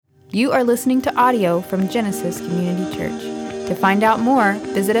You are listening to audio from Genesis Community Church. To find out more,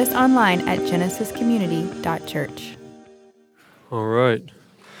 visit us online at genesiscommunity.church. All right.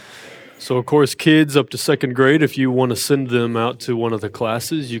 So, of course, kids up to second grade, if you want to send them out to one of the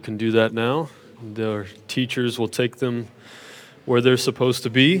classes, you can do that now. Their teachers will take them where they're supposed to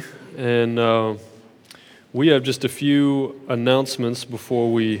be. And we have just a few announcements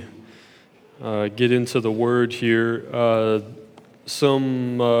before we get into the word here.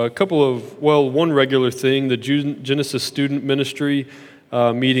 One regular thing, the Genesis Student Ministry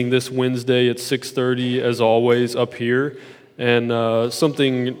meeting this Wednesday at 6:30, as always, up here. And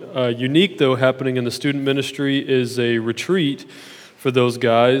something unique, though, happening in the student ministry is a retreat for those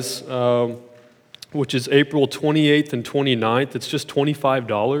guys, which is April 28th and 29th. It's just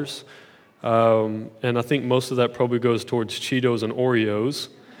 $25. And I think most of that probably goes towards Cheetos and Oreos.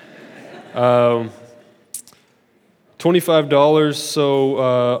 $25,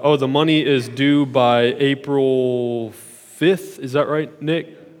 so, the money is due by April 5th, is that right,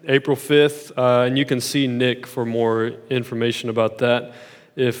 Nick? April 5th, and you can see Nick for more information about that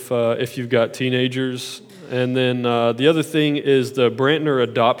if you've got teenagers. And then the other thing is the Brantner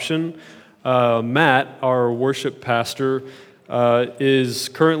adoption. Matt, our worship pastor, is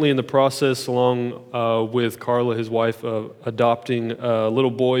currently in the process, along with Carla, his wife, of adopting a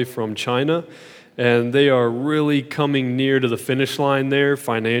little boy from China. And they are really coming near to the finish line there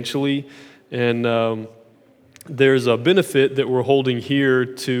financially. And there's a benefit that we're holding here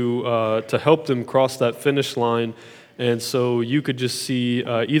to help them cross that finish line. And so you could just see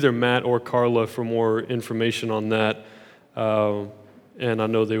either Matt or Carla for more information on that. And I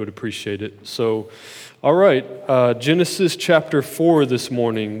know they would appreciate it. So, all right, Genesis chapter 4 this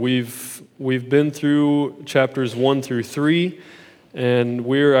morning. We've been through chapters 1 through 3. And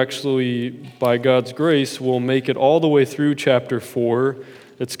we're actually, by God's grace, will make it all the way through chapter 4.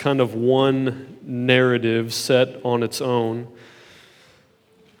 It's kind of one narrative set on its own.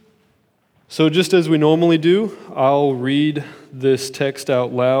 So just as we normally do, I'll read this text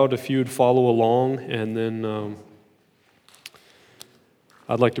out loud if you would follow along, and then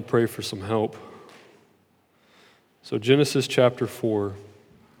I'd like to pray for some help. So Genesis chapter 4.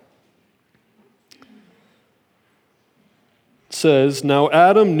 Says, "Now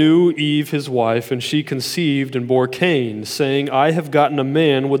Adam knew Eve his wife, and she conceived and bore Cain, saying, I have gotten a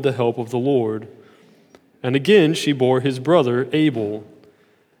man with the help of the Lord. And again she bore his brother Abel.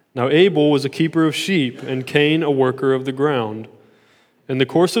 Now Abel was a keeper of sheep, and Cain a worker of the ground. In the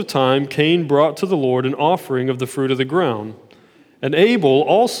course of time, Cain brought to the Lord an offering of the fruit of the ground. And Abel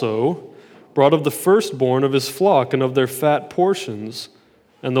also brought of the firstborn of his flock and of their fat portions.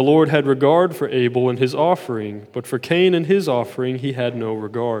 And the Lord had regard for Abel and his offering, but for Cain and his offering he had no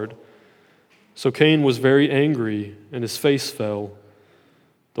regard. So Cain was very angry, and his face fell.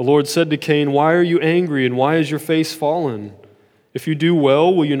 The Lord said to Cain, Why are you angry, and why is your face fallen? If you do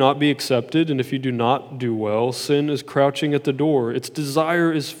well, will you not be accepted? And if you do not do well, sin is crouching at the door. Its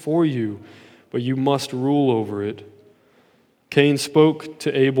desire is for you, but you must rule over it. Cain spoke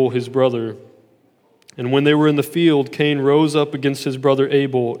to Abel his brother. And when they were in the field, Cain rose up against his brother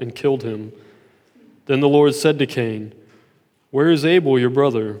Abel and killed him. Then the Lord said to Cain, Where is Abel, your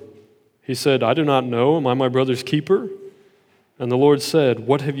brother? He said, I do not know. Am I my brother's keeper? And the Lord said,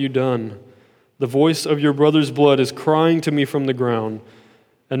 What have you done? The voice of your brother's blood is crying to me from the ground.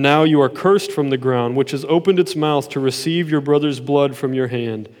 And now you are cursed from the ground, which has opened its mouth to receive your brother's blood from your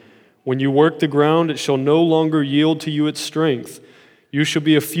hand. When you work the ground, it shall no longer yield to you its strength. You shall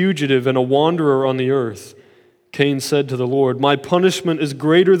be a fugitive and a wanderer on the earth. Cain said to the Lord, My punishment is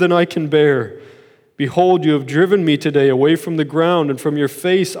greater than I can bear. Behold, you have driven me today away from the ground, and from your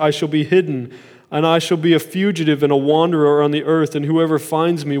face I shall be hidden, and I shall be a fugitive and a wanderer on the earth, and whoever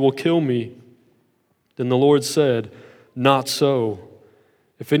finds me will kill me. Then the Lord said, Not so.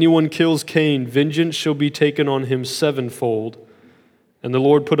 If anyone kills Cain, vengeance shall be taken on him sevenfold. And the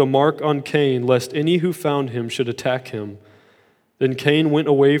Lord put a mark on Cain, lest any who found him should attack him. Then Cain went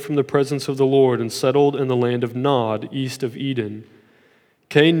away from the presence of the Lord and settled in the land of Nod, east of Eden.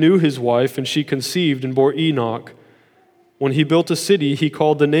 Cain knew his wife, and she conceived and bore Enoch. When he built a city, he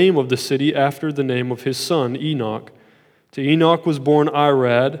called the name of the city after the name of his son, Enoch. To Enoch was born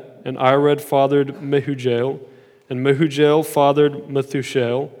Irad, and Irad fathered Mehujael, and Mehujael fathered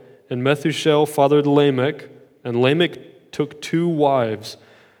Methusael, and Methusael fathered Lamech, and Lamech took 2 wives.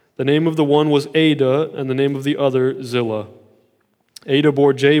 The name of the one was Ada, and the name of the other Zillah. Ada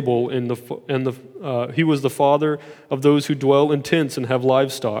bore Jabal, he was the father of those who dwell in tents and have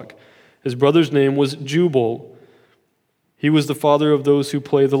livestock. His brother's name was Jubal. He was the father of those who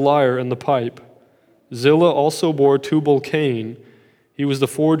play the lyre and the pipe. Zillah also bore Tubal-Cain. He He was the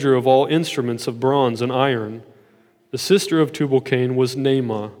forger of all instruments of bronze and iron. The sister of Tubal-Cain was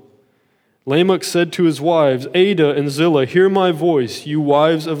Naamah. Lamech said to his wives, Adah and Zillah, hear my voice, you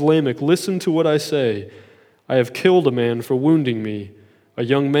wives of Lamech, listen to what I say. I have killed a man for wounding me, a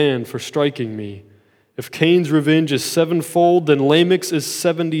young man for striking me. If Cain's revenge is sevenfold, then Lamech's is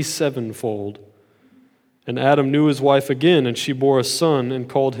 77-fold. And Adam knew his wife again, and she bore a son and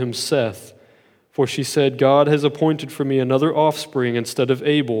called him Seth. For she said, God has appointed for me another offspring instead of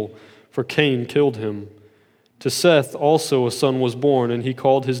Abel, for Cain killed him. To Seth also a son was born, and he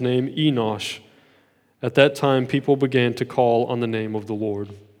called his name Enosh. At that time, people began to call on the name of the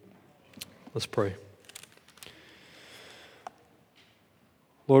Lord. Let's pray.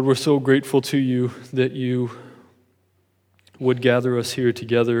 Lord, we're so grateful to you that you would gather us here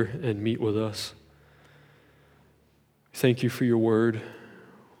together and meet with us. Thank you for your word.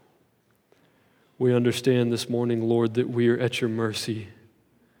 We understand this morning, Lord, that we are at your mercy.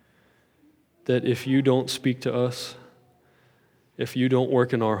 That if you don't speak to us, if you don't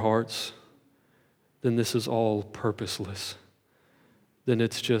work in our hearts, then this is all purposeless. Then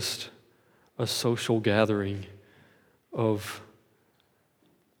it's just a social gathering of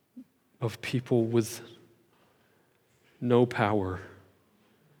people with no power.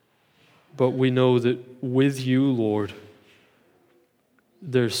 But we know that with you, Lord,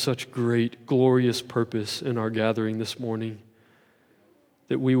 there's such great, glorious purpose in our gathering this morning.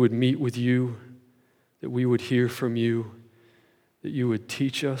 That we would meet with you, that we would hear from you, that you would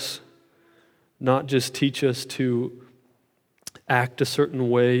teach us, not just teach us to act a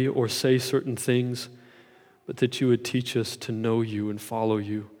certain way or say certain things, but that you would teach us to know you and follow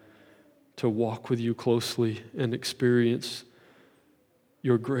you, to walk with you closely and experience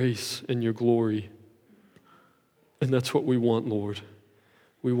your grace and your glory. And that's what we want, Lord.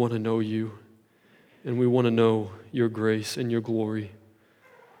 We want to know you, and we want to know your grace and your glory.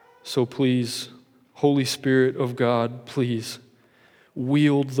 So please, Holy Spirit of God, please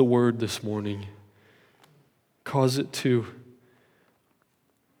wield the word this morning. Cause it to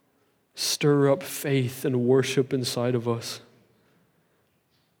stir up faith and worship inside of us,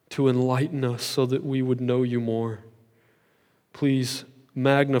 to enlighten us so that we would know you more. Please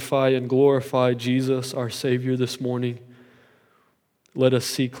magnify and glorify Jesus, our Savior, this morning. Let us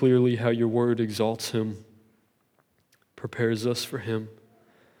see clearly how your word exalts him, prepares us for him.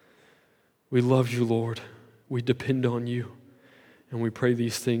 We love you, Lord. We depend on you. And we pray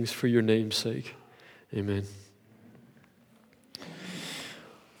these things for your name's sake. Amen.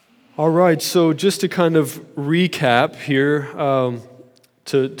 All right, so just to kind of recap here,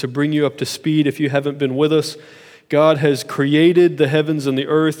 to bring you up to speed if you haven't been with us, God has created the heavens and the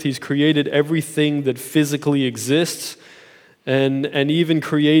earth. He's created everything that physically exists, and even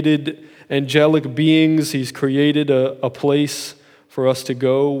created angelic beings. He's created a place for us to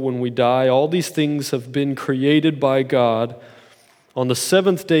go when we die. All these things have been created by God. On the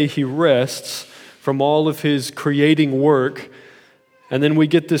seventh day, he rests from all of his creating work. And then we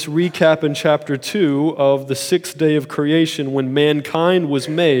get this recap in chapter 2 of the sixth day of creation when mankind was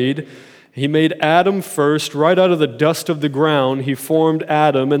made. He made Adam first, right out of the dust of the ground. He formed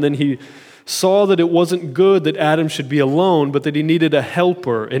Adam, and then he saw that it wasn't good that Adam should be alone, but that he needed a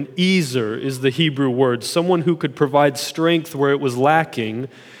helper. An ezer is the Hebrew word, someone who could provide strength where it was lacking.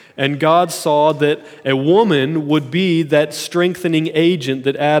 And God saw that a woman would be that strengthening agent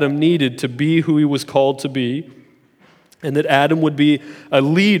that Adam needed to be who he was called to be, and that Adam would be a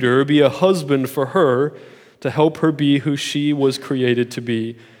leader, be a husband for her, to help her be who she was created to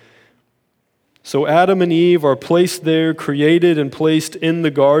be. So Adam and Eve are placed there, created and placed in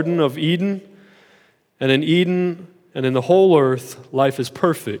the Garden of Eden. And in Eden and in the whole earth, life is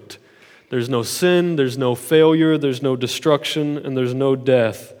perfect. There's no sin, there's no failure, there's no destruction, and there's no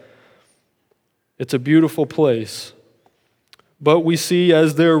death. It's a beautiful place. But we see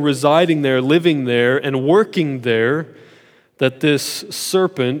as they're residing there, living there, and working there, that this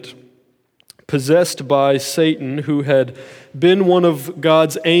serpent, possessed by Satan, who had been one of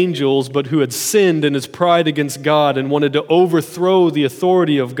God's angels, but who had sinned in his pride against God and wanted to overthrow the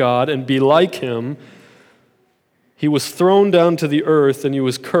authority of God and be like him, he was thrown down to the earth and he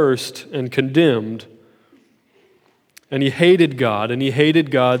was cursed and condemned. And he hated God, and he hated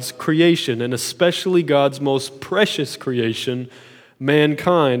God's creation, and especially God's most precious creation,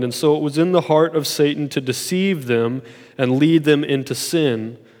 mankind. And so it was in the heart of Satan to deceive them and lead them into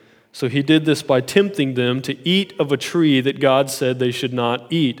sin. So he did this by tempting them to eat of a tree that God said they should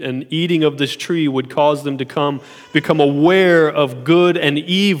not eat. And eating of this tree would cause them to become aware of good and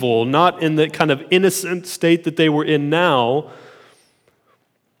evil, not in the kind of innocent state that they were in now,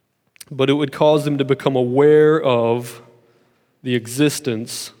 but it would cause them to become aware of the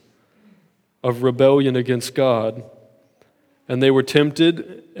existence of rebellion against God. And they were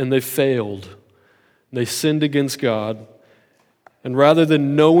tempted and they failed. They sinned against God. And rather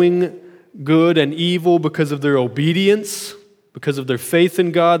than knowing good and evil because of their obedience, because of their faith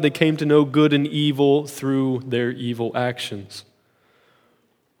in God, they came to know good and evil through their evil actions.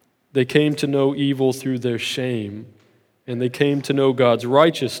 They came to know evil through their shame, and they came to know God's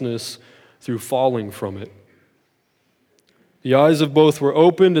righteousness through falling from it. The eyes of both were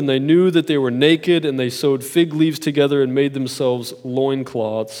opened, and they knew that they were naked, and they sewed fig leaves together and made themselves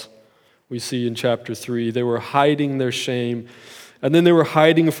loincloths. We see in chapter 3, they were hiding their shame, and then they were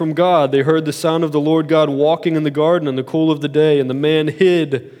hiding from God. They heard the sound of the Lord God walking in the garden in the cool of the day, and the man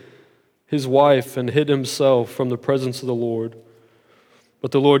hid his wife and hid himself from the presence of the Lord.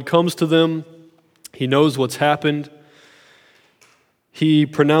 But the Lord comes to them. He knows what's happened. He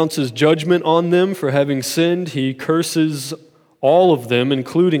pronounces judgment on them for having sinned. He curses all of them,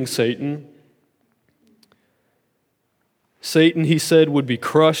 including Satan. Satan, he said, would be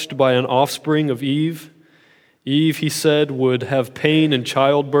crushed by an offspring of Eve. Eve, he said, would have pain in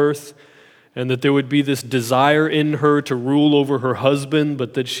childbirth, and that there would be this desire in her to rule over her husband,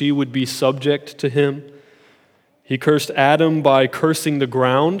 but that she would be subject to him. He cursed Adam by cursing the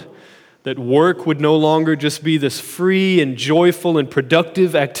ground, that work would no longer just be this free and joyful and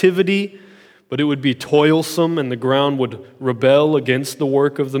productive activity, but it would be toilsome, and the ground would rebel against the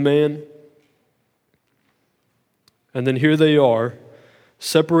work of the man. And then here they are,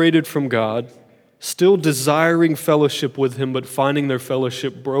 separated from God, still desiring fellowship with him, but finding their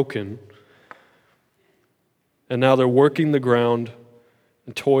fellowship broken. And now they're working the ground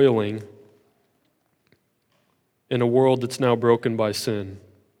and toiling in a world that's now broken by sin.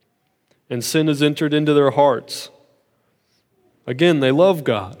 And sin has entered into their hearts. Again, they love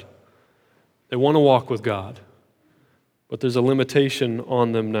God. They want to walk with God. But there's a limitation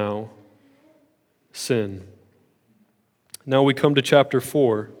on them now. Sin. Now we come to chapter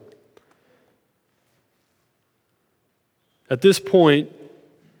 4. At this point,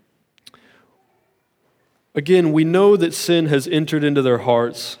 again, we know that sin has entered into their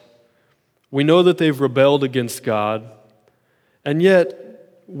hearts. We know that they've rebelled against God. And yet,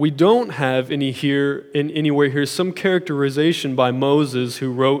 we don't have anywhere here some characterization by Moses,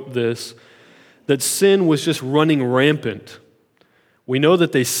 who wrote this, that sin was just running rampant. We know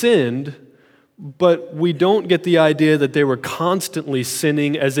that they sinned, but we don't get the idea that they were constantly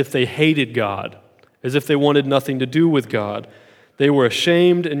sinning as if they hated God, as if they wanted nothing to do with God. They were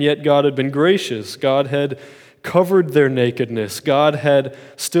ashamed, and yet God had been gracious. God had covered their nakedness. God had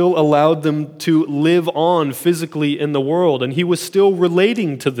still allowed them to live on physically in the world, and he was still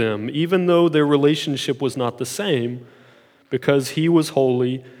relating to them, even though their relationship was not the same, because he was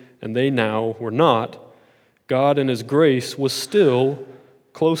holy and they now were not. God in his grace was still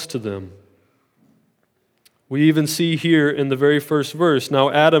close to them. We even see here in the very first verse,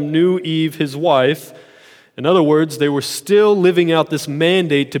 now Adam knew Eve, his wife. In other words, they were still living out this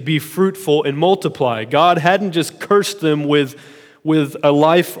mandate to be fruitful and multiply. God hadn't just cursed them with a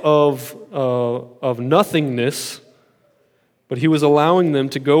life of nothingness, but he was allowing them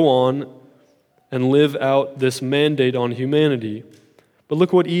to go on and live out this mandate on humanity. But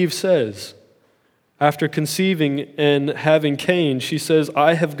look what Eve says. After conceiving and having Cain, she says,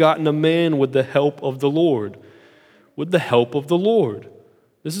 I have gotten a man with the help of the Lord. With the help of the Lord.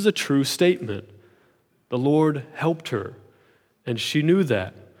 This is a true statement. The Lord helped her, and she knew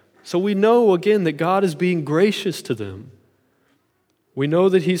that. So we know, again, that God is being gracious to them. We know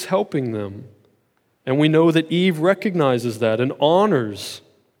that he's helping them. And we know that Eve recognizes that and honors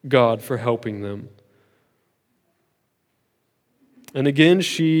God for helping them. And again,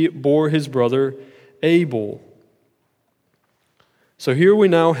 she bore his brother Abel. So here we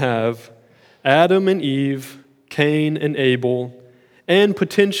now have Adam and Eve, Cain and Abel, and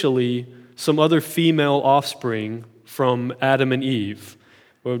potentially some other female offspring from Adam and Eve.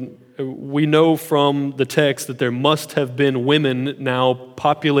 We know from the text that there must have been women now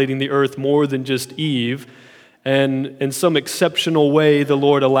populating the earth more than just Eve, and in some exceptional way the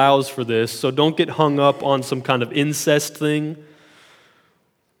Lord allows for this, so don't get hung up on some kind of incest thing.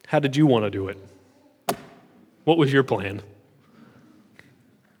 How did you want to do it? What was your plan?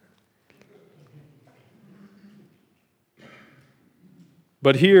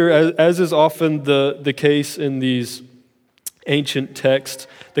 But here, as is often the case in these ancient texts,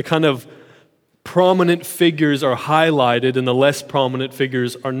 the kind of prominent figures are highlighted and the less prominent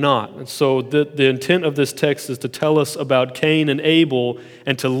figures are not. And so the intent of this text is to tell us about Cain and Abel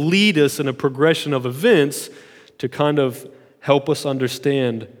and to lead us in a progression of events to kind of help us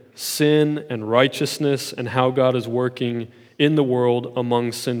understand sin and righteousness and how God is working in the world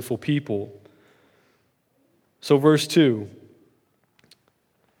among sinful people. So verse 2.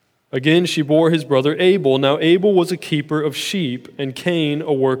 Again, she bore his brother Abel. Now Abel was a keeper of sheep, and Cain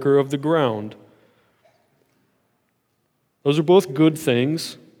a worker of the ground. Those are both good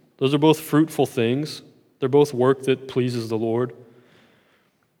things. Those are both fruitful things. They're both work that pleases the Lord.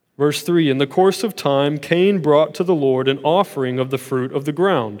 Verse 3, in the course of time, Cain brought to the Lord an offering of the fruit of the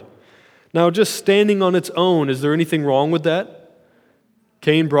ground. Now, just standing on its own, is there anything wrong with that?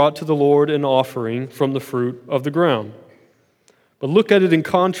 Cain brought to the Lord an offering from the fruit of the ground. But look at it in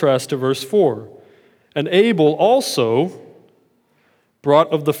contrast to verse 4. And Abel also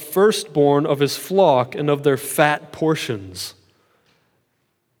brought of the firstborn of his flock and of their fat portions.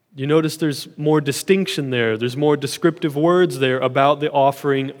 You notice there's more distinction there. There's more descriptive words there about the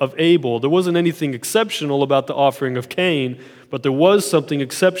offering of Abel. There wasn't anything exceptional about the offering of Cain, but there was something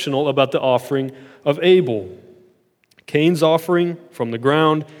exceptional about the offering of Abel. Cain's offering from the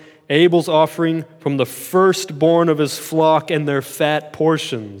ground, Abel's offering from the firstborn of his flock and their fat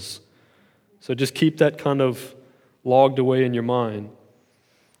portions. So just keep that kind of logged away in your mind.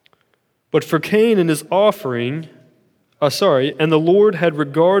 But for Cain and his offering, and the Lord had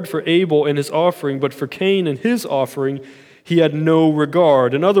regard for Abel and his offering, but for Cain and his offering, he had no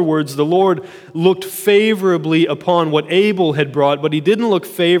regard. In other words, the Lord looked favorably upon what Abel had brought, but he didn't look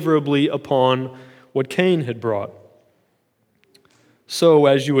favorably upon what Cain had brought. So,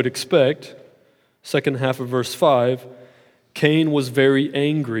 as you would expect, second half of verse 5, Cain was very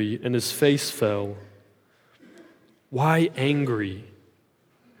angry and his face fell. Why angry?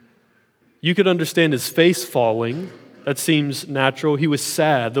 You could understand his face falling. That seems natural. He was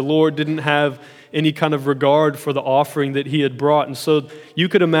sad. The Lord didn't have any kind of regard for the offering that he had brought. And so you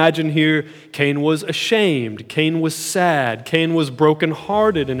could imagine here, Cain was ashamed. Cain was sad. Cain was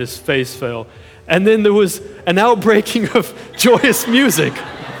brokenhearted and his face fell. And then there was an outbreaking of joyous music.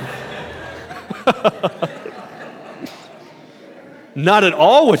 Not at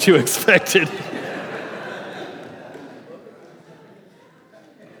all what you expected.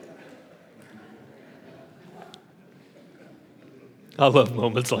 I love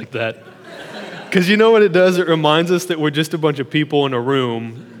moments like that. Because you know what it does? It reminds us that we're just a bunch of people in a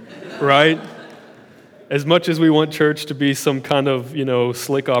room, right? As much as we want church to be some kind of,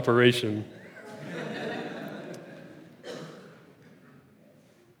 slick operation.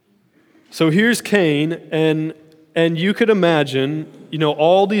 So here's Cain, and you could imagine,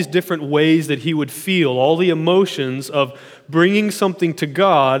 all these different ways that he would feel, all the emotions of bringing something to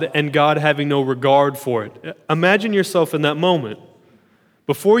God and God having no regard for it. Imagine yourself in that moment.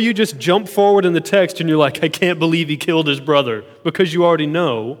 Before you just jump forward in the text and you're like, I can't believe he killed his brother, because you already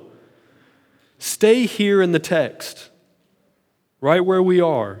know, stay here in the text, right where we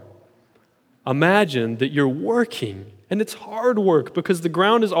are. Imagine that you're working, and it's hard work because the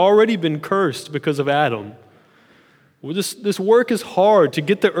ground has already been cursed because of Adam. Well, this work is hard to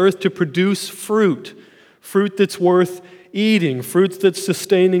get the earth to produce fruit that's worth eating, fruit that's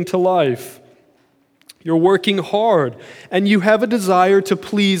sustaining to life. You're working hard, and you have a desire to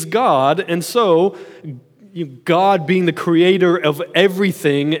please God, and so God, being the creator of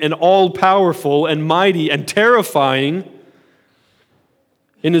everything and all-powerful and mighty and terrifying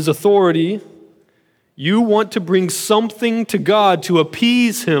in his authority, you want to bring something to God to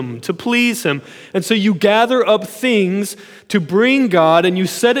appease him, to please him. And so you gather up things to bring God, and you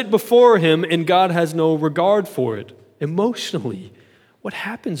set it before him, and God has no regard for it. Emotionally, what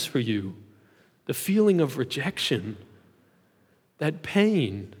happens for you? The feeling of rejection, that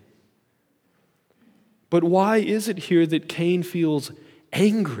pain. But why is it here that Cain feels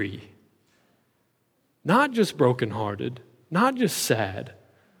angry? Not just brokenhearted, not just sad.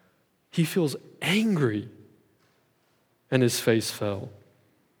 He feels angry, and his face fell.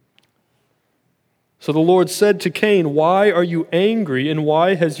 So the Lord said to Cain, why are you angry, and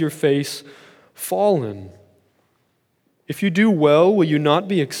why has your face fallen? If you do well, will you not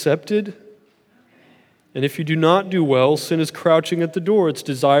be accepted? And if you do not do well, sin is crouching at the door. Its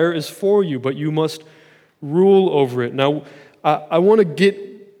desire is for you, but you must rule over it. Now, I want to get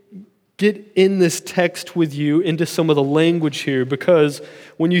in this text with you into some of the language here, because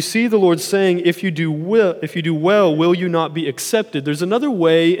when you see the Lord saying, if you do well, will you not be accepted? There's another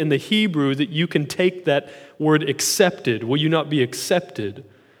way in the Hebrew that you can take that word accepted. Will you not be accepted?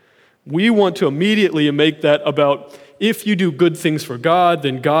 We want to immediately make that about if you do good things for God,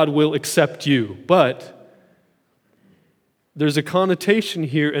 then God will accept you. But there's a connotation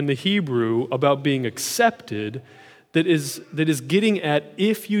here in the Hebrew about being accepted that is getting at,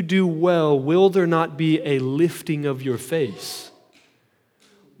 if you do well, will there not be a lifting of your face?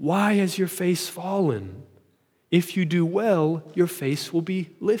 Why has your face fallen? if you do well, your face will be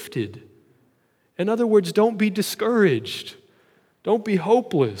lifted. In other words, don't be discouraged. Don't be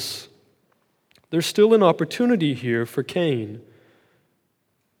hopeless. There's still an opportunity here for Cain.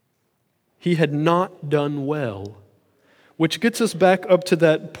 He had not done well, which gets us back up to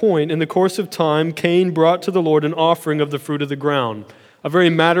that point. In the course of time, Cain brought to the Lord an offering of the fruit of the ground. A very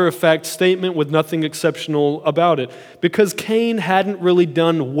matter-of-fact statement with nothing exceptional about it, because Cain hadn't really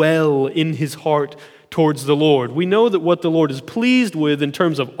done well in his heart towards the Lord. We know that what the Lord is pleased with in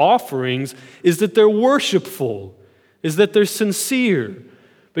terms of offerings is that they're worshipful, is that they're sincere.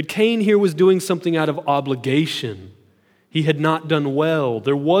 But Cain here was doing something out of obligation. He had not done well.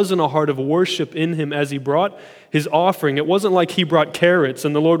 There wasn't a heart of worship in him as he brought his offering. It wasn't like he brought carrots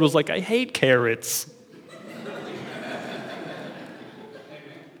and the Lord was like, I hate carrots.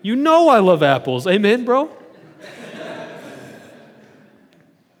 You know I love apples. Amen, bro?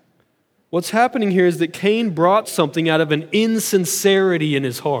 What's happening here is that Cain brought something out of an insincerity in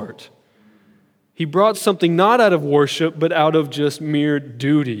his heart. He brought something not out of worship, but out of just mere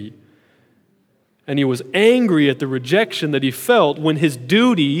duty. And he was angry at the rejection that he felt when his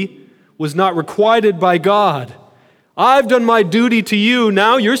duty was not requited by God. I've done my duty to you,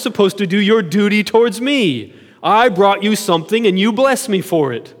 now you're supposed to do your duty towards me. I brought you something and you bless me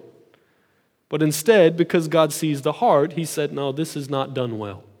for it. But instead, because God sees the heart, he said, no, this is not done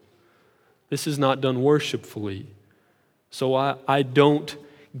well. This is not done worshipfully. So I don't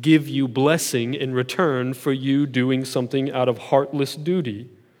give you blessing in return for you doing something out of heartless duty.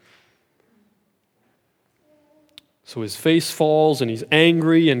 So his face falls and he's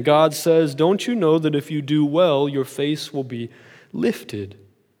angry, and God says, don't you know that if you do well, your face will be lifted?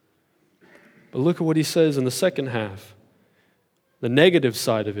 But look at what he says in the second half, the negative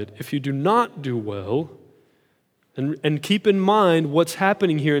side of it. If you do not do well, and keep in mind what's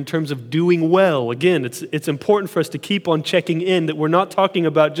happening here in terms of doing well. Again, it's important for us to keep on checking in that we're not talking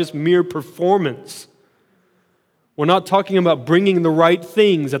about just mere performance. We're not talking about bringing the right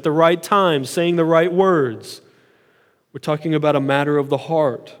things at the right time, saying the right words. We're talking about a matter of the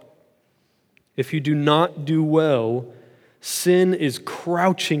heart. If you do not do well, sin is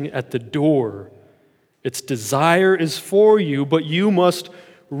crouching at the door. Its desire is for you, but you must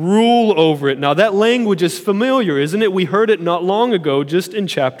rule over it. Now that language is familiar, isn't it? We heard it not long ago, just in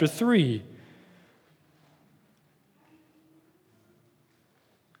chapter 3.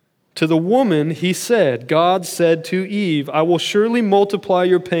 To the woman he said, God said to Eve, I will surely multiply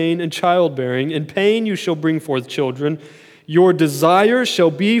your pain and childbearing. In pain you shall bring forth children. Your desire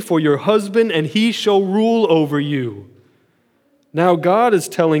shall be for your husband, and he shall rule over you. Now God is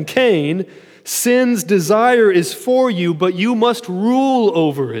telling Cain, sin's desire is for you, but you must rule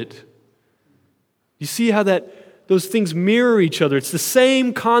over it. You see how those things mirror each other. It's the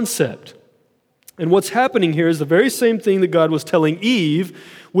same concept. And what's happening here is the very same thing that God was telling Eve,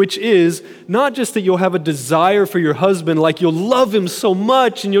 which is not just that you'll have a desire for your husband, like you'll love him so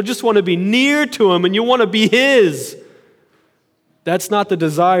much and you'll just want to be near to him and you'll want to be his. That's not the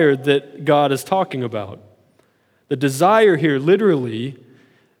desire that God is talking about. The desire here literally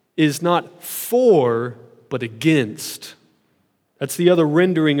is not for, but against. That's the other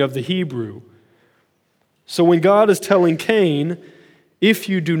rendering of the Hebrew. So when God is telling Cain, if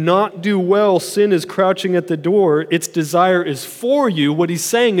you do not do well, sin is crouching at the door, its desire is for you, what he's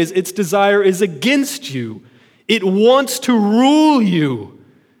saying is its desire is against you. It wants to rule you.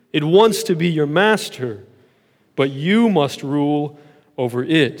 It wants to be your master, but you must rule over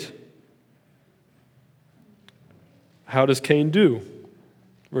it. How does Cain do?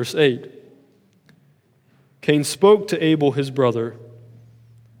 Verse 8, Cain spoke to Abel his brother,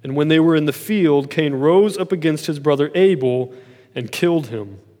 and when they were in the field, Cain rose up against his brother Abel and killed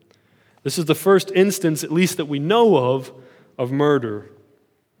him. This is the first instance, at least that we know of murder.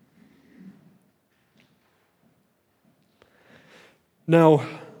 Now,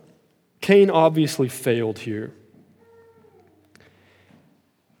 Cain obviously failed here.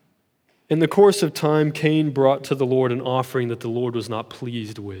 In the course of time, Cain brought to the Lord an offering that the Lord was not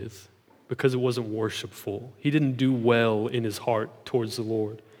pleased with because it wasn't worshipful. He didn't do well in his heart towards the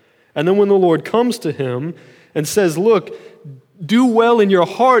Lord. And then when the Lord comes to him and says, look, do well in your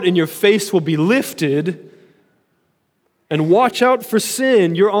heart and your face will be lifted, and watch out for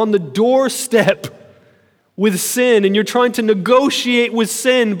sin. You're on the doorstep with sin and you're trying to negotiate with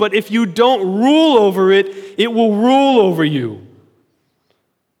sin, but if you don't rule over it, it will rule over you.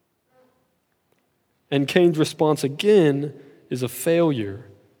 And Cain's response again is a failure.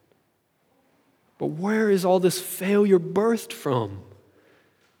 But where is all this failure birthed from?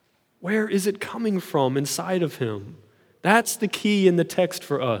 Where is it coming from inside of him? That's the key in the text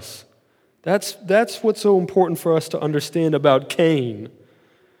for us. That's what's so important for us to understand about Cain.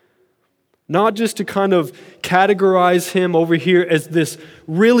 Not just to kind of categorize him over here as this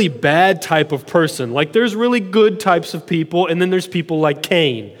really bad type of person. Like there's really good types of people, and then there's people like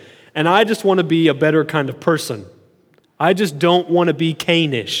Cain. And I just want to be a better kind of person. I just don't want to be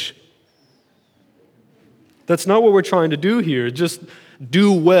Cainish. That's not what we're trying to do here. Just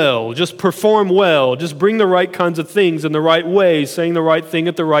do well, just perform well, just bring the right kinds of things in the right way, saying the right thing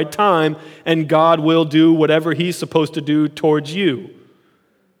at the right time, and God will do whatever He's supposed to do towards you.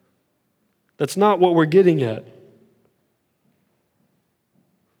 That's not what we're getting at.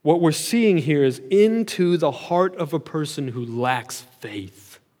 What we're seeing here is into the heart of a person who lacks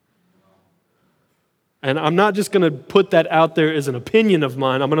faith. And I'm not just going to put that out there as an opinion of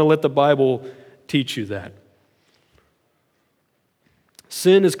mine. I'm going to let the Bible teach you that.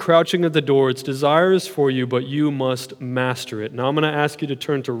 Sin is crouching at the door. Its desire is for you, but you must master it. Now I'm going to ask you to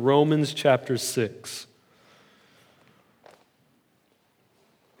turn to Romans chapter 6.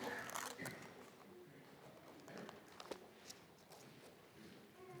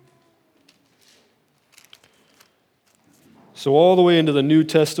 So all the way into the New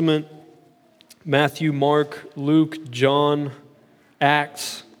Testament, Matthew, Mark, Luke, John,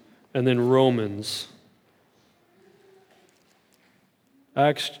 Acts, and then Romans.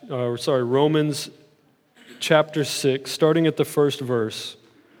 Romans chapter 6, starting at the first verse.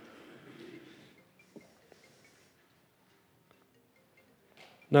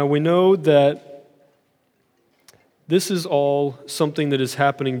 Now we know that this is all something that is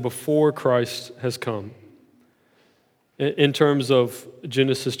happening before Christ has come. In terms of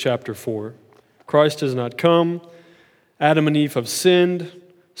Genesis chapter 4. Christ has not come. Adam and Eve have sinned.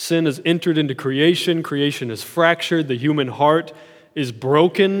 Sin has entered into creation. Creation is fractured. The human heart is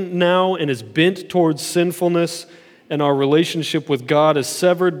broken now and is bent towards sinfulness. And our relationship with God is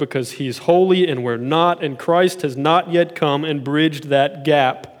severed because He's holy and we're not. And Christ has not yet come and bridged that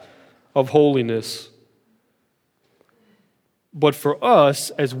gap of holiness. But for us,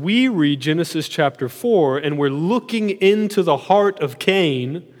 as we read Genesis chapter 4, and we're looking into the heart of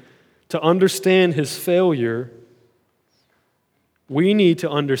Cain to understand his failure, we need to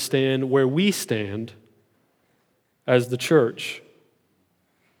understand where we stand as the church.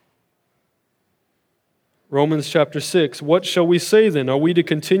 Romans chapter 6, what shall we say then? Are we to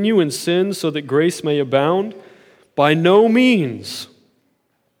continue in sin so that grace may abound? By no means.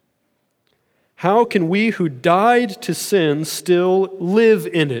 How can we who died to sin still live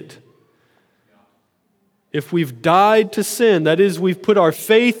in it? If we've died to sin, that is, we've put our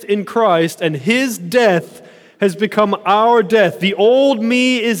faith in Christ and His death has become our death. The old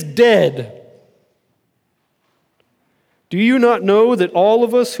me is dead. Do you not know that all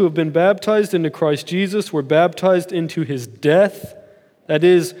of us who have been baptized into Christ Jesus were baptized into His death? That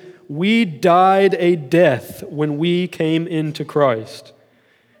is, we died a death when we came into Christ.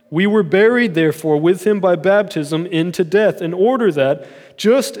 We were buried, therefore, with Him by baptism into death, in order that,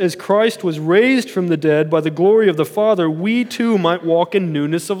 just as Christ was raised from the dead by the glory of the Father, we too might walk in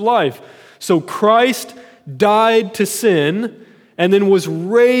newness of life. So Christ died to sin and then was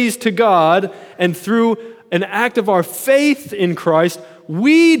raised to God, and through an act of our faith in Christ,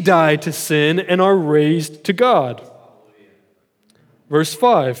 we die to sin and are raised to God. Verse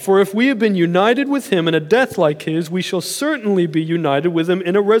 5, for if we have been united with Him in a death like His, we shall certainly be united with Him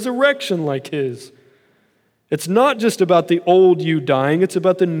in a resurrection like His. It's not just about the old you dying, it's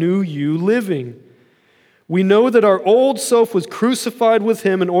about the new you living. We know that our old self was crucified with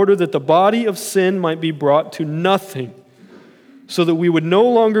Him in order that the body of sin might be brought to nothing, so that we would no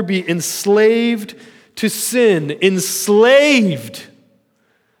longer be enslaved to sin. Enslaved.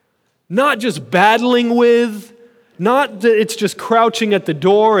 Not just battling with, not that it's just crouching at the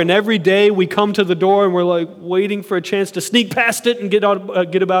door and every day we come to the door and we're like waiting for a chance to sneak past it and get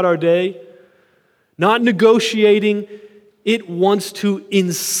about our day. Not negotiating. It wants to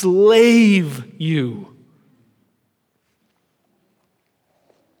enslave you.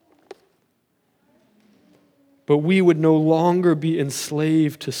 But we would no longer be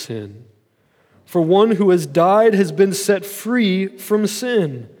enslaved to sin. For one who has died has been set free from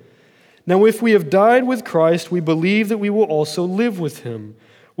sin. Now, if we have died with Christ, we believe that we will also live with Him.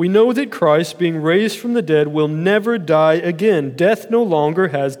 We know that Christ, being raised from the dead, will never die again. Death no longer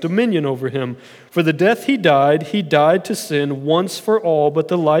has dominion over Him. For the death He died to sin once for all, but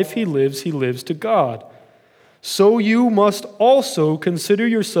the life He lives to God. So you must also consider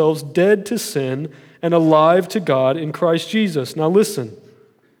yourselves dead to sin and alive to God in Christ Jesus. Now listen,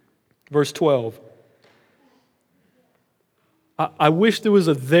 verse 12. I wish there was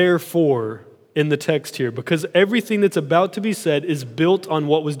a therefore in the text here, because everything that's about to be said is built on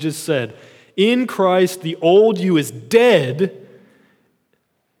what was just said. In Christ, the old you is dead,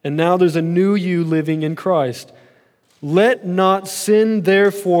 and now there's a new you living in Christ. Let not sin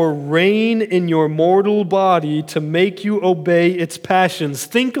therefore reign in your mortal body to make you obey its passions.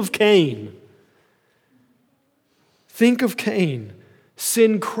 Think of Cain. Think of Cain.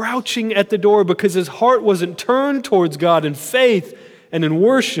 Sin crouching at the door because his heart wasn't turned towards God in faith and in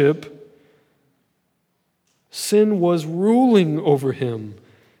worship. Sin was ruling over him,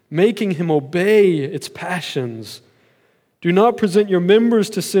 making him obey its passions. Do not present your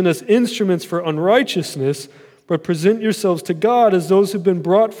members to sin as instruments for unrighteousness, but present yourselves to God as those who've been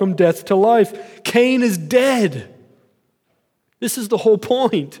brought from death to life. Cain is dead. This is the whole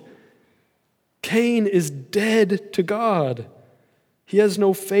point. Cain is dead to God. He has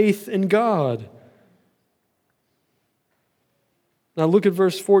no faith in God. Now look at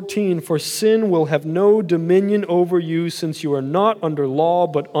verse 14. For sin will have no dominion over you, since you are not under law,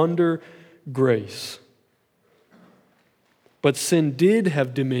 but under grace. But sin did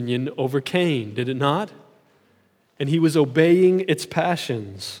have dominion over Cain, did it not? And he was obeying its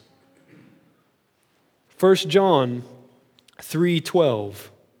passions. 1 John 3:12.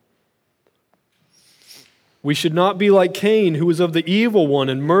 We should not be like Cain, who was of the evil one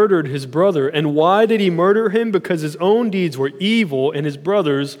and murdered his brother. And why did he murder him? Because his own deeds were evil and his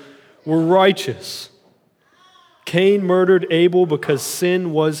brothers were righteous. Cain murdered Abel because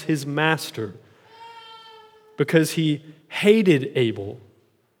sin was his master. Because he hated Abel.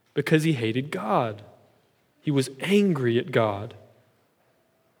 Because he hated God. He was angry at God.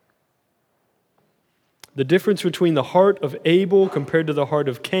 The difference between the heart of Abel compared to the heart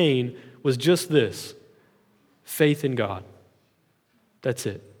of Cain was just this: faith in God. That's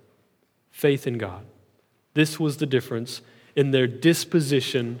it. Faith in God. This was the difference in their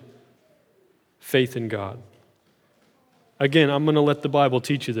disposition, faith in God. Again, I'm going to let the Bible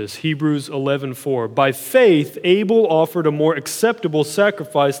teach you this. Hebrews 11:4. By faith, Abel offered a more acceptable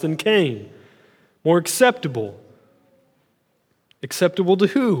sacrifice than Cain. More acceptable. Acceptable to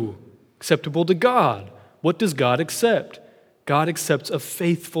who? Acceptable to God. What does God accept? God accepts a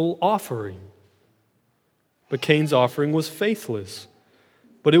faithful offering. But Cain's offering was faithless.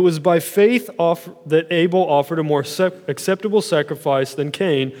 But it was by faith that Abel offered a more acceptable sacrifice than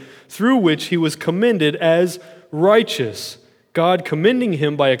Cain, through which he was commended as righteous, God commending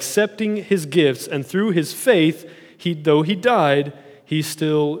him by accepting his gifts, and through his faith, though he died, he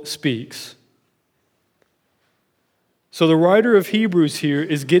still speaks. So the writer of Hebrews here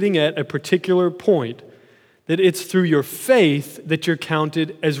is getting at a particular point, that it's through your faith that you're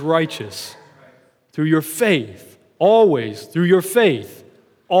counted as righteous. Through your faith, always, through your faith,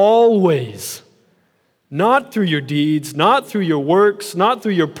 always. Not through your deeds, not through your works, not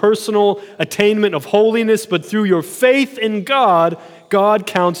through your personal attainment of holiness, but through your faith in God, God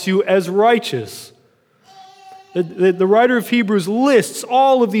counts you as righteous. The writer of Hebrews lists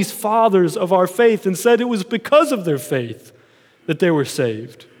all of these fathers of our faith and said it was because of their faith that they were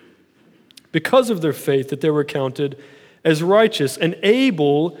saved. Because of their faith that they were counted as righteous. And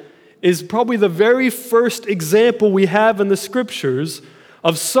Abel is probably the very first example we have in the Scriptures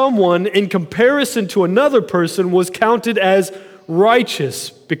of someone in comparison to another person was counted as righteous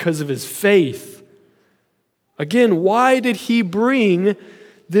because of his faith. Again, why did he bring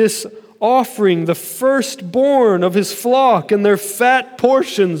this offering, the firstborn of his flock and their fat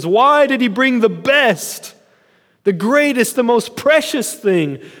portions? Why did he bring the best, the greatest, the most precious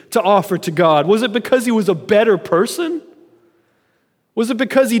thing to offer to God? Was it because he was a better person? Was it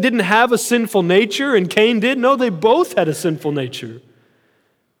because he didn't have a sinful nature and Cain did? No, they both had a sinful nature.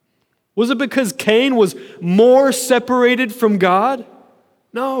 Was it because Cain was more separated from God?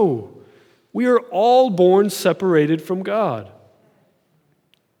 No. We are all born separated from God.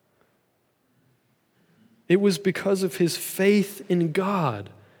 It was because of his faith in God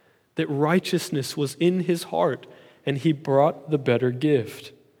that righteousness was in his heart and he brought the better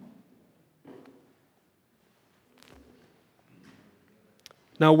gift.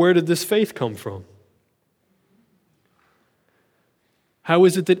 Now, where did this faith come from? How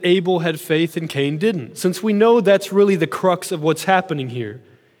is it that Abel had faith and Cain didn't? Since we know that's really the crux of what's happening here.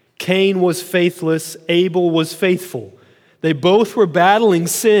 Cain was faithless, Abel was faithful. They both were battling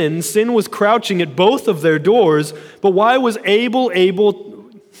sin. Sin was crouching at both of their doors. But why was Abel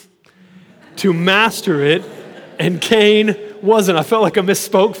able to master it and Cain wasn't? I felt like I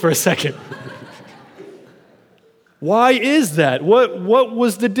misspoke for a second. Why is that? What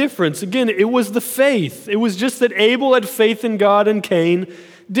was the difference? Again, it was the faith. It was just that Abel had faith in God and Cain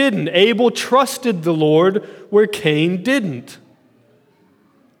didn't. Abel trusted the Lord where Cain didn't.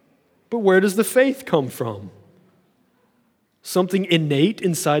 But where does the faith come from? Something innate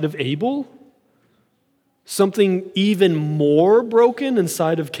inside of Abel? something even more broken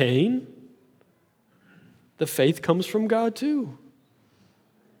inside of Cain, the faith comes from God too.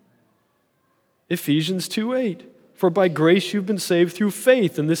 Ephesians 2:8, for by grace you've been saved through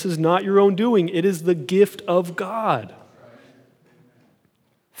faith, and this is not your own doing, it is the gift of God.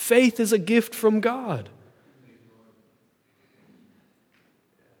 Faith is a gift from God.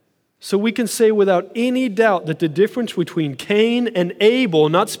 So we can say without any doubt that the difference between Cain and Abel,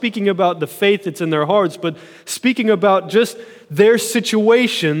 not speaking about the faith that's in their hearts, but speaking about just their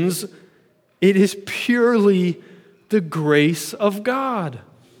situations, it is purely the grace of God.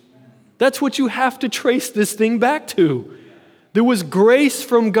 That's what you have to trace this thing back to. There was grace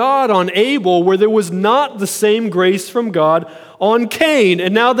from God on Abel where there was not the same grace from God on Cain.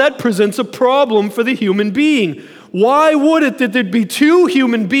 And now that presents a problem for the human being. Why would it that there'd be two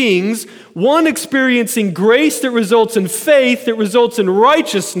human beings, one experiencing grace that results in faith, that results in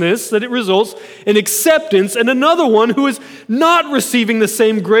righteousness, that it results in acceptance, and another one who is not receiving the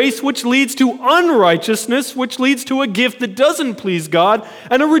same grace, which leads to unrighteousness, which leads to a gift that doesn't please God,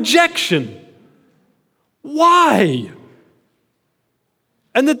 and a rejection? Why?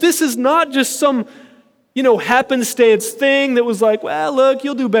 And that this is not just some happenstance thing that was like, well, look,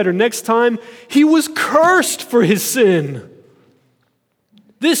 you'll do better next time. He was cursed for his sin.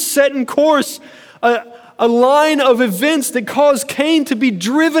 This set in course a line of events that caused Cain to be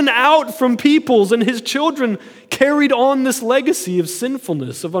driven out from peoples, and his children carried on this legacy of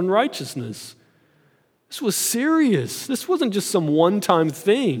sinfulness, of unrighteousness. This was serious. This wasn't just some one-time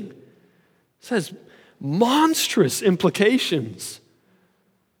thing. This has monstrous implications.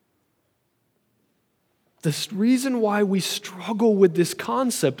 The reason why we struggle with this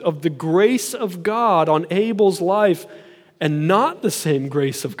concept of the grace of God on Abel's life and not the same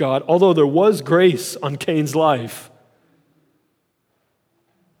grace of God, although there was grace on Cain's life,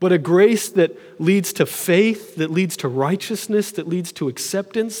 but a grace that leads to faith, that leads to righteousness, that leads to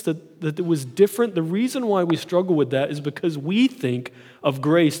acceptance, that it was different. The reason why we struggle with that is because we think of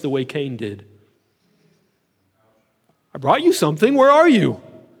grace the way Cain did. I brought you something, where are you?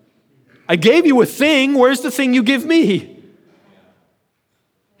 I gave you a thing, where's the thing you give me?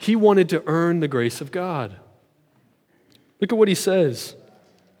 He wanted to earn the grace of God. Look at what he says.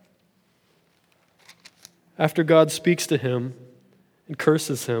 After God speaks to him and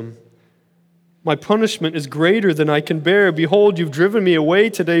curses him, my punishment is greater than I can bear. Behold, you've driven me away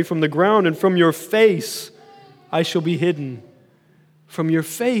today from the ground, and from your face I shall be hidden. From your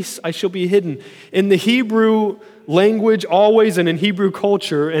face I shall be hidden. In the Hebrew language always, and in Hebrew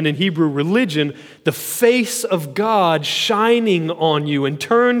culture and in Hebrew religion, the face of God shining on you and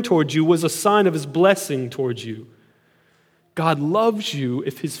turned towards you was a sign of his blessing towards you. God loves you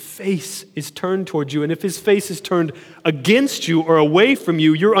if his face is turned towards you, and if his face is turned against you or away from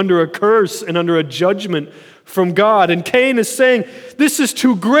you, you're under a curse and under a judgment from God. And Cain is saying, this is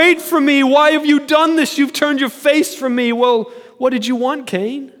too great for me. Why have you done this? You've turned your face from me. Well, what did you want,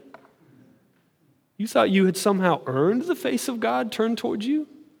 Cain? You thought you had somehow earned the face of God turned towards you?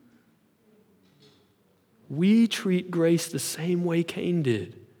 We treat grace the same way Cain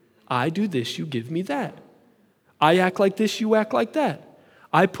did. I do this, you give me that. I act like this, you act like that.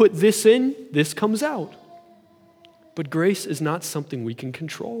 I put this in, this comes out. But grace is not something we can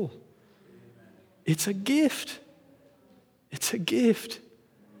control. It's a gift. It's a gift.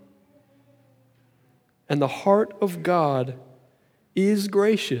 And the heart of God is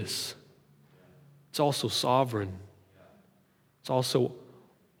gracious. It's also sovereign. It's also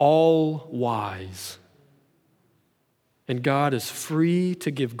all-wise. And God is free to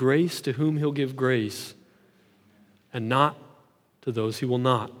give grace to whom he'll give grace, and not to those he will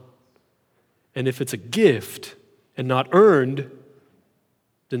not. And if it's a gift and not earned,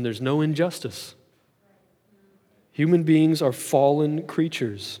 then there's no injustice. Human beings are fallen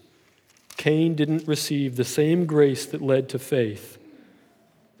creatures. Cain didn't receive the same grace that led to faith,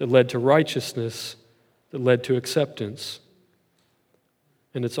 that led to righteousness, that led to acceptance.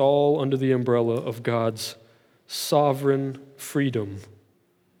 And it's all under the umbrella of God's sovereign freedom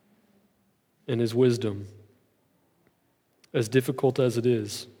and his wisdom, as difficult as it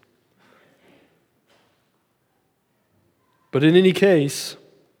is. But in any case,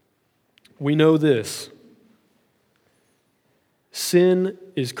 we know this: sin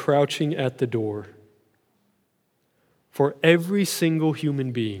is crouching at the door. For every single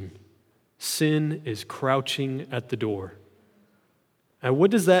human being, sin is crouching at the door. And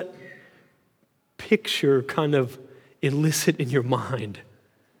what does that picture kind of elicit in your mind?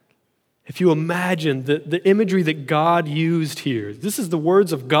 If you imagine the imagery that God used here, this is the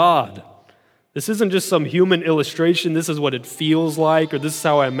words of God. This isn't just some human illustration, this is what it feels like, or this is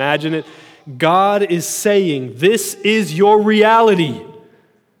how I imagine it. God is saying, this is your reality.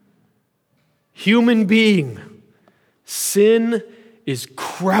 Human being, sin is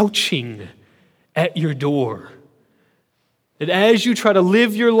crouching at your door. And as you try to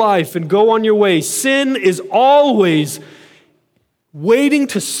live your life and go on your way, sin is always waiting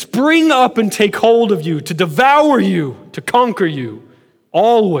to spring up and take hold of you, to devour you, to conquer you.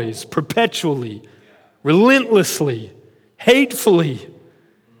 Always, perpetually, relentlessly, hatefully.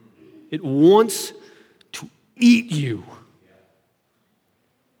 It wants to eat you.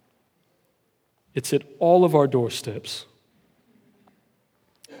 It's at all of our doorsteps.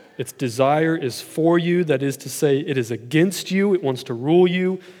 Its desire is for you, that is to say, it is against you, it wants to rule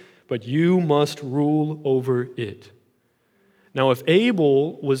you, but you must rule over it. Now, if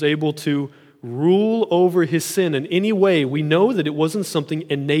Abel was able to rule over his sin in any way, we know that it wasn't something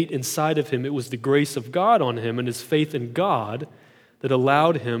innate inside of him. It was the grace of God on him and his faith in God that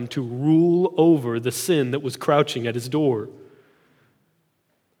allowed him to rule over the sin that was crouching at his door.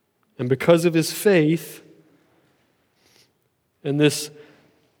 And because of his faith and this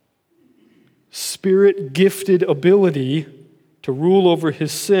Spirit-gifted ability to rule over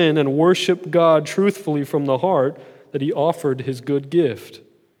his sin and worship God truthfully from the heart, that he offered his good gift.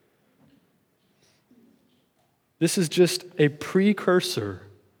 This is just a precursor.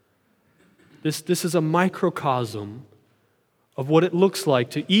 This is a microcosm of what it looks like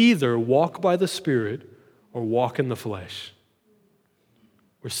to either walk by the Spirit or walk in the flesh.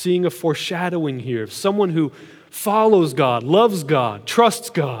 We're seeing a foreshadowing here of someone who follows God, loves God, trusts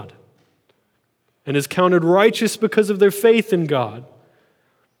God, and is counted righteous because of their faith in God,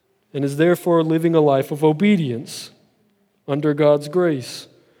 and is therefore living a life of obedience under God's grace.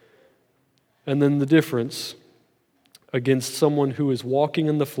 And then the difference against someone who is walking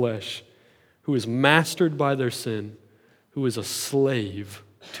in the flesh, who is mastered by their sin, who is a slave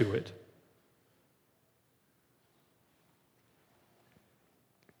to it.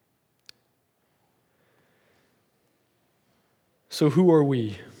 So who are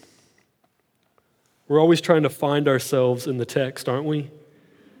we? We're always trying to find ourselves in the text, aren't we?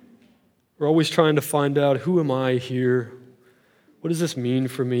 We're always trying to find out, who am I here? What does this mean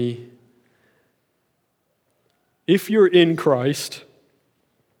for me? If you're in Christ,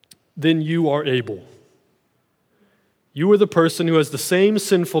 then you are able. You are the person who has the same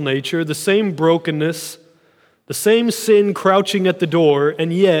sinful nature, the same brokenness, the same sin crouching at the door,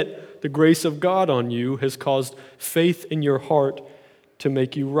 and yet the grace of God on you has caused faith in your heart to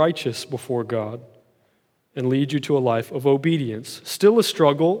make you righteous before God and lead you to a life of obedience. Still a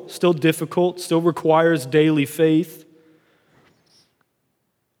struggle, still difficult, still requires daily faith.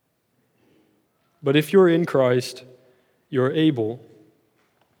 But if you're in Christ, you're able.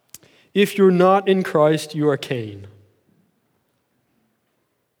 If you're not in Christ, you are Cain.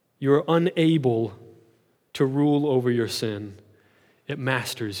 You are unable to rule over your sin. It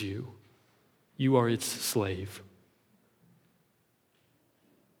masters you. You are its slave.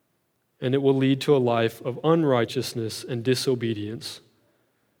 And it will lead to a life of unrighteousness and disobedience,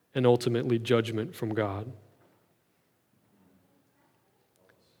 and ultimately judgment from God.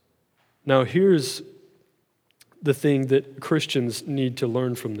 Now, here's the thing that Christians need to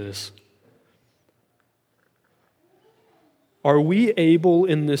learn from this. Are we able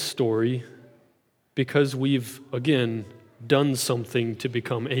in this story because we've, again, done something to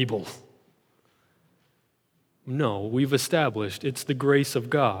become able? No, we've established it's the grace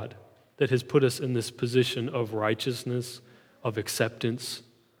of God that has put us in this position of righteousness, of acceptance.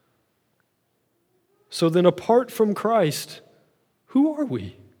 So then, apart from Christ, who are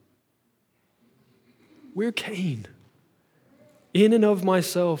we? We're Cain. In and of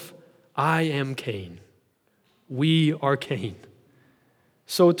myself, I am Cain. We are Cain.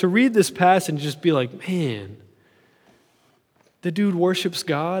 So to read this passage and just be like, man, the dude worships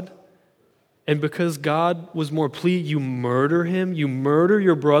God, and because God was more pleased, you murder him, you murder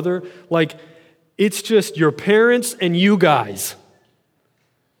your brother. Like, it's just your parents and you guys.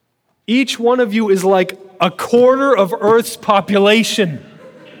 Each one of you is like a quarter of Earth's population.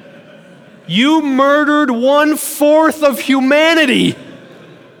 You murdered 1/4 of humanity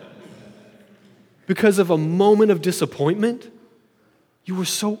because of a moment of disappointment. You were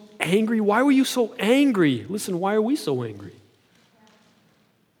so angry. Why were you so angry? Listen, why are we so angry?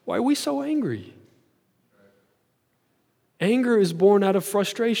 Why are we so angry? Anger is born out of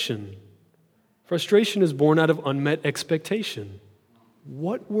frustration. Frustration is born out of unmet expectation.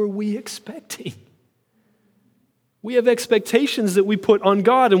 What were we expecting? We have expectations that we put on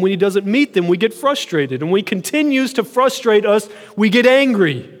God, and when He doesn't meet them, we get frustrated. And when He continues to frustrate us, we get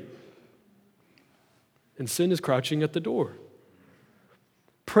angry. And sin is crouching at the door.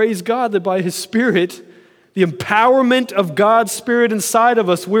 Praise God that by His Spirit, the empowerment of God's Spirit inside of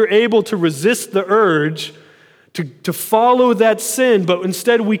us, we're able to resist the urge to follow that sin, but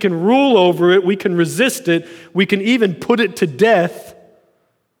instead we can rule over it, we can resist it, we can even put it to death.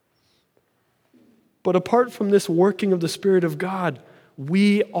 But apart from this working of the Spirit of God,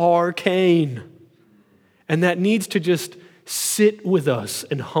 we are Cain. And that needs to just sit with us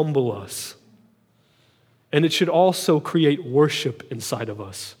and humble us. And it should also create worship inside of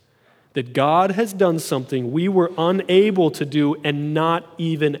us. That God has done something we were unable to do and not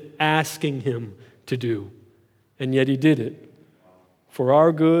even asking Him to do. And yet He did it. For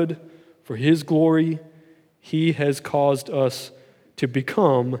our good, for His glory, He has caused us to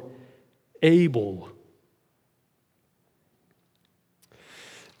become able.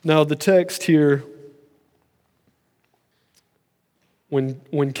 Now the text here,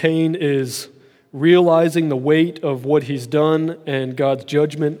 when Cain is realizing the weight of what he's done and God's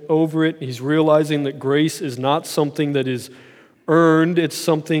judgment over it, he's realizing that grace is not something that is earned, it's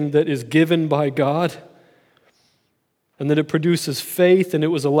something that is given by God. And that it produces faith, and it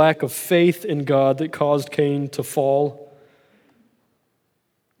was a lack of faith in God that caused Cain to fall.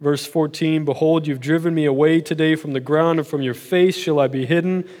 Verse 14, behold, you've driven me away today from the ground, and from your face shall I be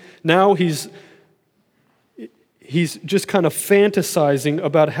hidden. Now he's just kind of fantasizing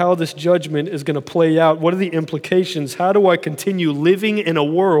about how this judgment is going to play out. What are the implications? How do I continue living in a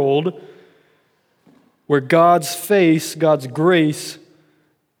world where God's face, God's grace,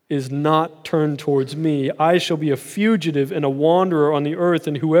 is not turned towards me? I shall be a fugitive and a wanderer on the earth,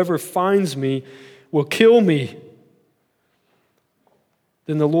 and whoever finds me will kill me.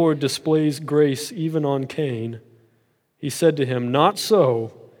 Then the Lord displays grace even on Cain. He said to him, not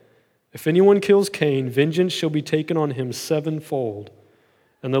so. If anyone kills Cain, vengeance shall be taken on him sevenfold.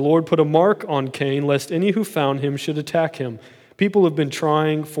 And the Lord put a mark on Cain, lest any who found him should attack him. People have been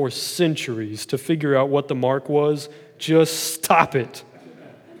trying for centuries to figure out what the mark was. Just stop it.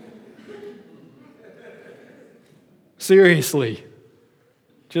 Seriously,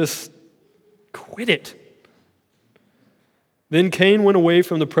 just quit it. Then Cain went away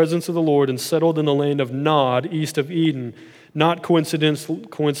from the presence of the Lord and settled in the land of Nod, east of Eden. Not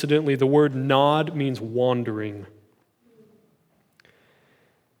coincidentally, the word Nod means wandering.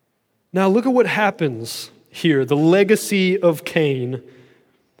 Now look at what happens here, the legacy of Cain.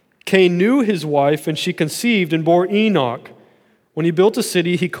 Cain knew his wife, and she conceived and bore Enoch. When he built a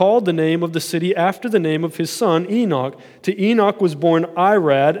city, he called the name of the city after the name of his son, Enoch. To Enoch was born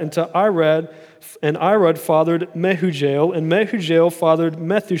Irad, and Irad fathered Mehujael, and Mehujael fathered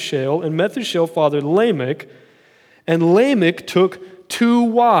Methushael, and Methushael fathered Lamech, and Lamech took 2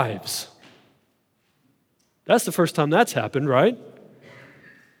 wives. That's the first time that's happened, right?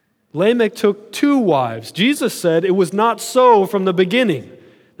 Lamech took 2 wives. Jesus said it was not so from the beginning,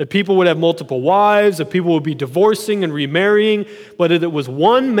 that people would have multiple wives, that people would be divorcing and remarrying, but that it was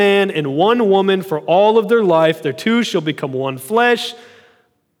one man and one woman for all of their life. Their 2 shall become one flesh.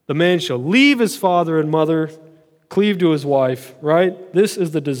 The man shall leave his father and mother, cleave to his wife, right? This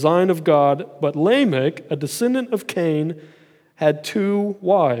is the design of God. But Lamech, a descendant of Cain, had 2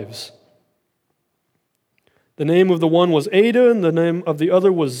 wives. The name of the one was Adah, and the name of the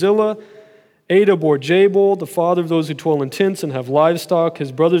other was Zillah. Adah bore Jabal, the father of those who dwell in tents and have livestock.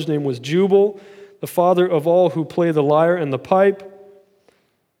 His brother's name was Jubal, the father of all who play the lyre and the pipe.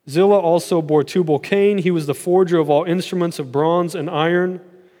 Zillah also bore Tubal-Cain. He was the forger of all instruments of bronze and iron.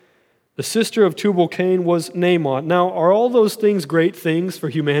 The sister of Tubal-Cain was Naamah. Now, are all those things great things for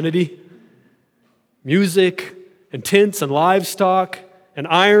humanity? Music and tents and livestock and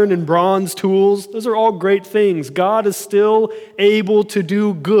iron and bronze tools, those are all great things. God is still able to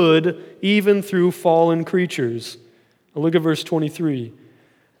do good even through fallen creatures. Now look at verse 23.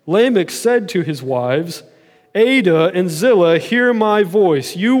 Lamech said to his wives, Adah and Zillah, hear my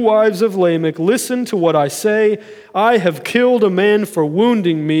voice. You wives of Lamech, listen to what I say. I have killed a man for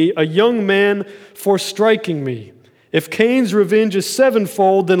wounding me, a young man for striking me. If Cain's revenge is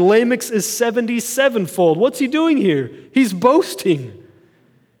 7-fold, then Lamech's is 77-fold. What's he doing here? He's boasting.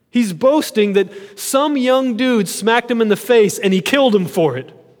 He's boasting that some young dude smacked him in the face and he killed him for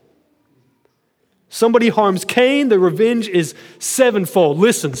it. Somebody harms Cain, the revenge is 7-fold.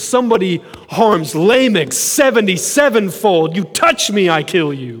 Listen, somebody harms Lamech 77-fold. You touch me, I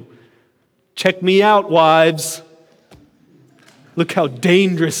kill you. Check me out, wives. Look how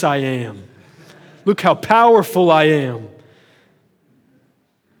dangerous I am. Look how powerful I am.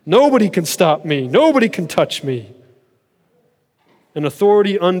 Nobody can stop me. Nobody can touch me. An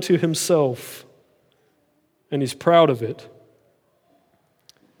authority unto himself, and he's proud of it.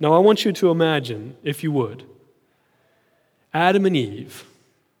 Now I want you to imagine, if you would, Adam and Eve,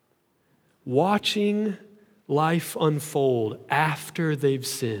 watching life unfold after they've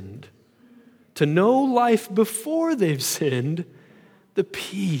sinned, to know life before they've sinned, the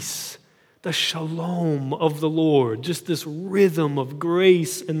peace, the shalom of the Lord, just this rhythm of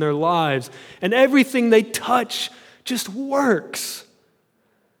grace in their lives, and everything they touch just works.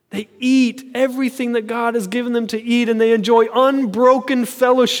 They eat everything that God has given them to eat, and they enjoy unbroken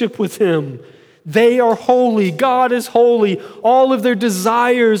fellowship with Him. They are holy. God is holy. All of their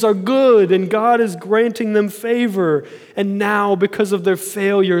desires are good, and God is granting them favor. And now, because of their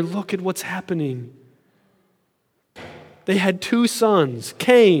failure, look at what's happening. They had two sons,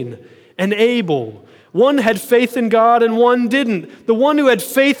 Cain and Abel. One had faith in God and one didn't. The one who had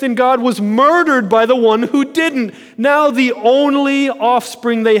faith in God was murdered by the one who didn't. Now the only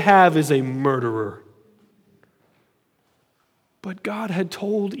offspring they have is a murderer. But God had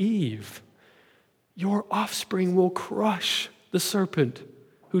told Eve, your offspring will crush the serpent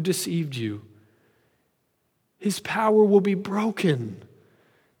who deceived you. His power will be broken.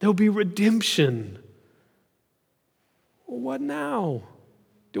 There'll be redemption. Well, what now?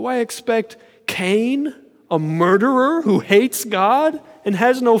 Do I expect Cain, a murderer who hates God and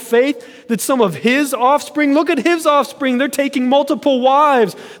has no faith, that some of his offspring, look at his offspring, they're taking multiple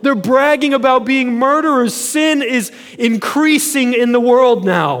wives. They're bragging about being murderers. Sin is increasing in the world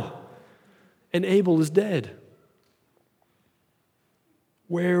now. And Abel is dead.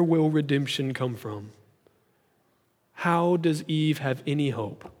 Where will redemption come from? How does Eve have any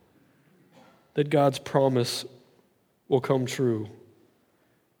hope that God's promise will come true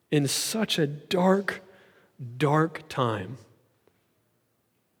in such a dark, dark time?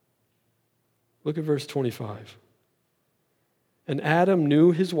 Look at verse 25. And Adam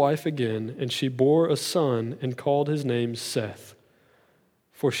knew his wife again, and she bore a son and called his name Seth.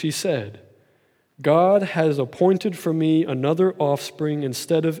 For she said, God has appointed for me another offspring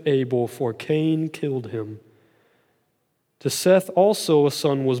instead of Abel, for Cain killed him. To Seth also a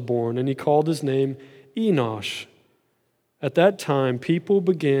son was born, and he called his name Enosh. At that time, people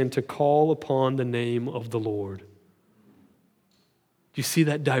began to call upon the name of the Lord. Do you see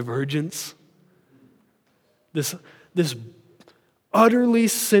that divergence? This utterly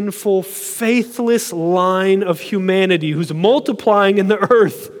sinful, faithless line of humanity who's multiplying in the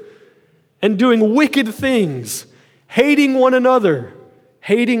earth and doing wicked things, hating one another,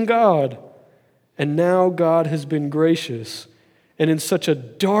 hating God. And now God has been gracious. And in such a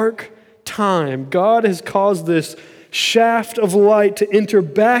dark time, God has caused this shaft of light to enter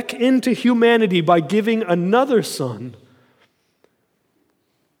back into humanity by giving another son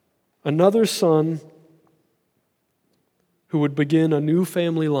who would begin a new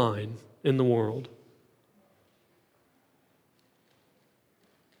family line in the world.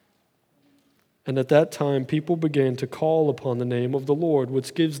 And at that time, people began to call upon the name of the Lord,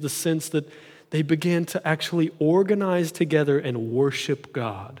 which gives the sense that they began to actually organize together and worship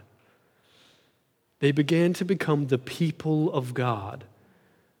God. They began to become the people of God.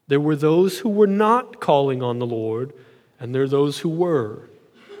 There were those who were not calling on the Lord, and there are those who were.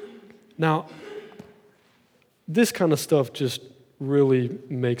 Now, this kind of stuff just really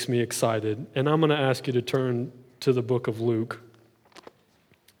makes me excited, and I'm going to ask you to turn to the book of Luke.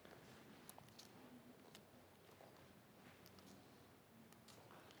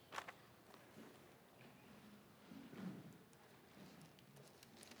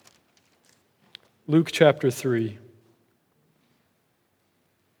 Luke chapter 3.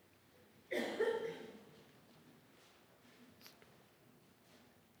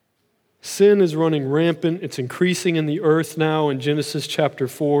 Sin is running rampant. It's increasing in the earth now in Genesis chapter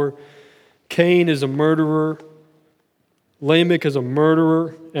 4. Cain is a murderer. Lamech is a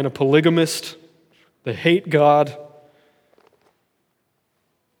murderer and a polygamist. They hate God.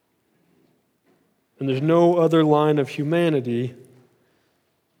 And there's no other line of humanity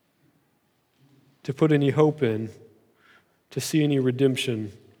to put any hope in, to see any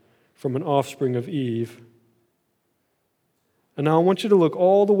redemption from an offspring of Eve. And now I want you to look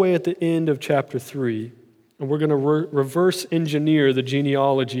all the way at the end of chapter 3, and we're going to reverse engineer the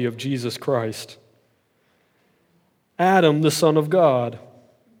genealogy of Jesus Christ. Adam, the Son of God.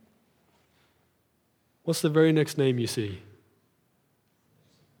 What's the very next name you see?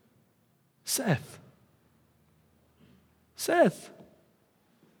 Seth. Seth.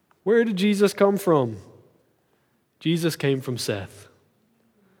 Where did Jesus come from? Jesus came from Seth.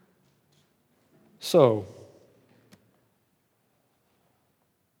 So,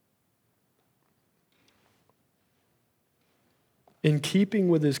 in keeping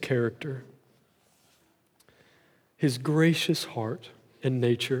with his character, his gracious heart and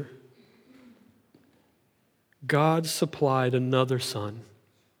nature, God supplied another son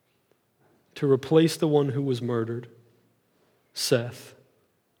to replace the one who was murdered, Seth.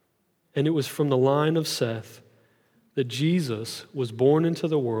 And it was from the line of Seth that Jesus was born into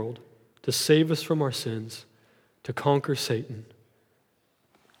the world to save us from our sins, to conquer Satan.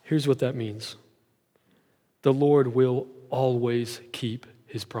 Here's what that means. The Lord will always keep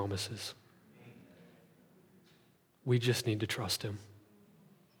his promises. We just need to trust him.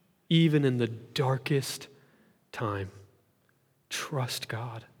 Even in the darkest time, trust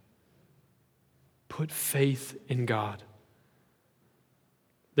God. Put faith in God.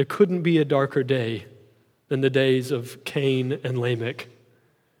 There couldn't be a darker day than the days of Cain and Lamech.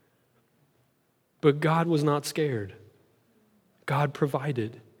 But God was not scared. God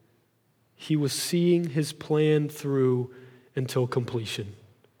provided. He was seeing his plan through until completion.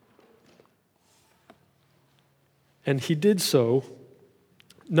 And he did so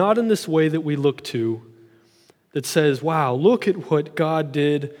not in this way that we look to, that says, wow, look at what God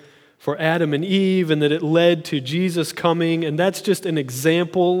did for Adam and Eve, and that it led to Jesus coming. And that's just an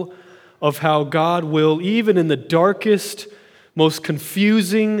example of how God will, even in the darkest, most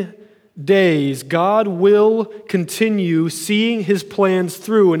confusing days, God will continue seeing his plans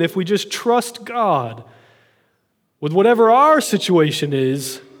through. And if we just trust God with whatever our situation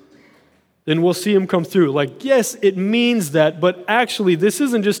is, then we'll see him come through. Like, yes, it means that, but actually this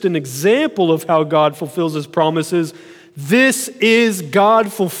isn't just an example of how God fulfills his promises. This is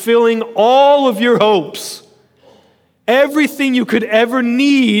God fulfilling all of your hopes. Everything you could ever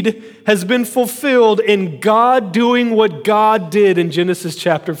need has been fulfilled in God doing what God did in Genesis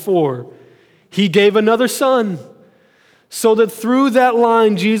chapter 4. He gave another son so that through that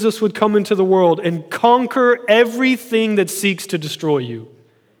line, Jesus would come into the world and conquer everything that seeks to destroy you.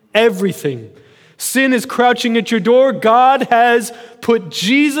 Everything. Sin is crouching at your door. God has put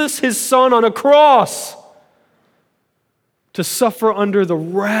Jesus, his son, on a cross to suffer under the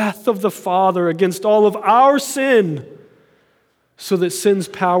wrath of the Father against all of our sin, so that sin's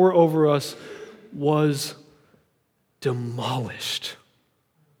power over us was demolished.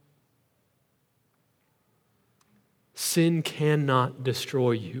 Sin cannot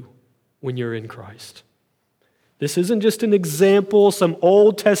destroy you when you're in Christ. This isn't just an example, some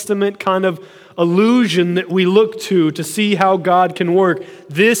Old Testament kind of illusion that we look to see how God can work.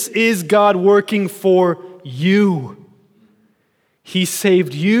 This is God working for you. He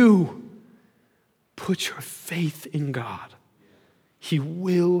saved you. Put your faith in God. He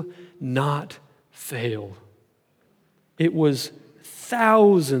will not fail. It was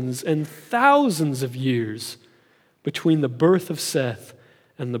thousands and thousands of years between the birth of Seth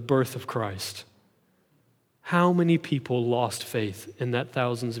and the birth of Christ. How many people lost faith in that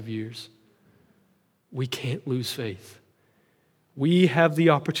thousands of years? We can't lose faith. We have the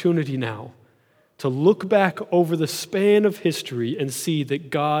opportunity now to look back over the span of history and see that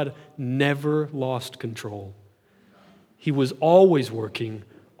God never lost control. He was always working,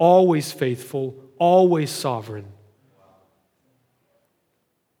 always faithful, always sovereign.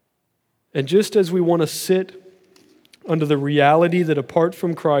 And just as we want to sit under the reality that apart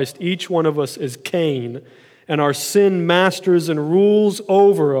from Christ, each one of us is Cain, and our sin masters and rules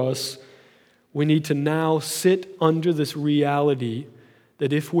over us, we need to now sit under this reality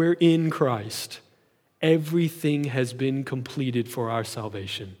that if we're in Christ, everything has been completed for our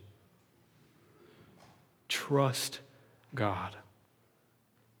salvation. Trust God.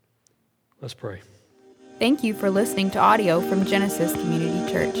 Let's pray. Thank you for listening to audio from Genesis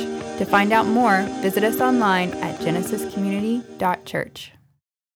Community Church. To find out more, visit us online at genesiscommunity.church.